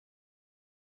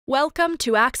Welcome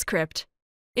to AxCrypt.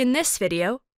 In this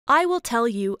video, I will tell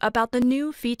you about the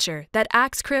new feature that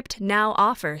AxCrypt now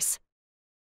offers.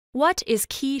 What is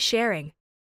key sharing?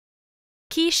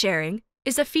 Key sharing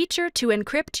is a feature to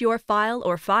encrypt your file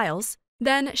or files,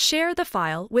 then share the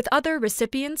file with other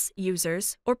recipients,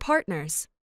 users, or partners.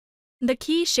 The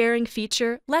key sharing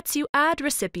feature lets you add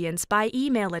recipients by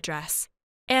email address,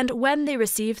 and when they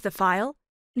receive the file,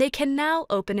 they can now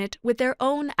open it with their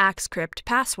own AxCrypt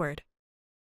password.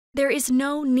 There is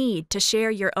no need to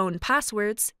share your own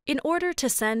passwords in order to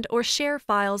send or share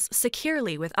files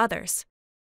securely with others.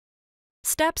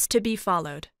 Steps to be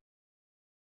followed.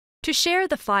 To share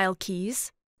the file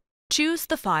keys, choose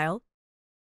the file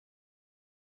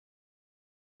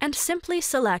and simply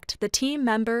select the team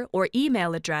member or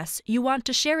email address you want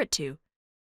to share it to.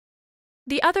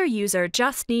 The other user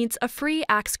just needs a free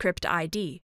AxCrypt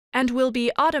ID and will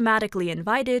be automatically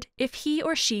invited if he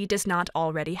or she does not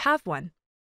already have one.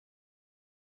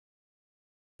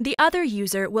 The other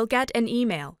user will get an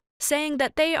email saying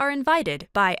that they are invited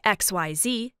by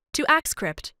XYZ to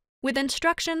AxCrypt with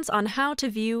instructions on how to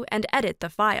view and edit the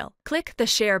file. Click the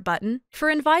Share button.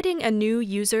 For inviting a new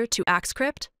user to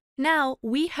AxCrypt, now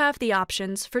we have the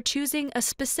options for choosing a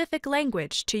specific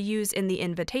language to use in the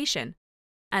invitation,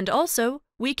 and also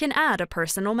we can add a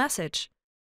personal message.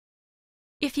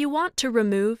 If you want to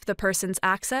remove the person's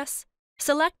access,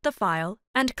 select the file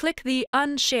and click the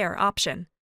Unshare option.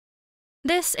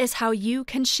 This is how you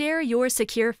can share your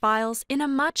secure files in a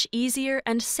much easier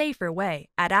and safer way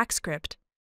at AxCrypt.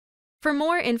 For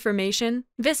more information,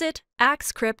 visit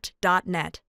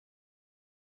axcrypt.net.